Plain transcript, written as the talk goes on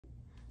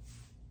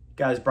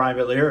Guys, Brian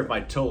Bitler here with my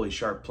Totally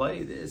Sharp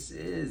Play. This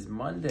is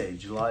Monday,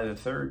 July the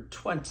 3rd,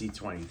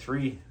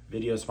 2023.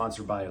 Video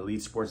sponsored by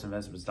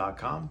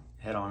EliteSportsInvestments.com.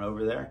 Head on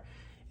over there.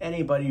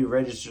 Anybody who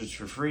registers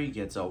for free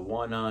gets a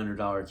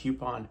 $100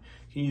 coupon.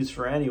 You can use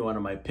for any one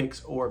of my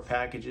picks or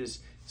packages.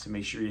 So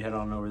make sure you head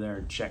on over there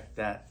and check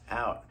that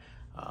out.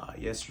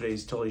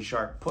 Yesterday's Totally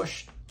Sharp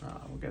push.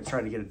 We're going to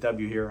try to get a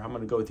W here. I'm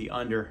going to go with the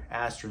under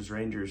Astros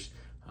Rangers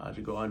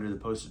to go under the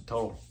posted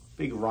total.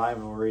 Big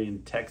rivalry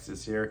in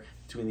Texas here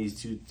between these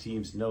two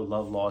teams. No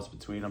love lost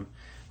between them.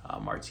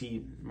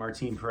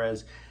 Martin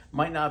Perez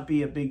might not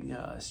be a big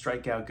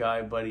strikeout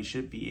guy, but he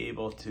should be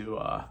able to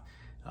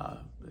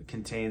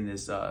contain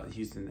this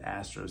Houston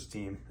Astros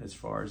team as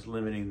far as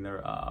limiting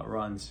their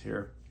runs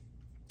here.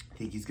 I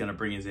think he's going to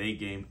bring his A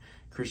game.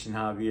 Christian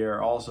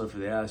Javier also for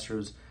the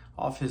Astros,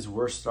 off his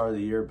worst start of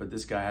the year, but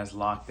this guy has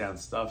lockdown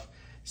stuff.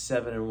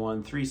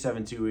 7-1,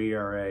 3.72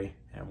 ERA,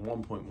 and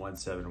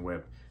 1.17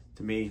 WHIP.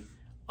 To me,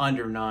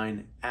 under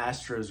 9,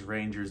 Astros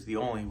Rangers, the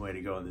only way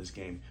to go in this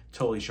game.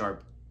 Totally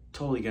sharp,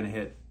 totally gonna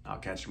hit. I'll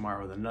catch you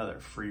tomorrow with another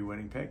free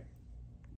winning pick.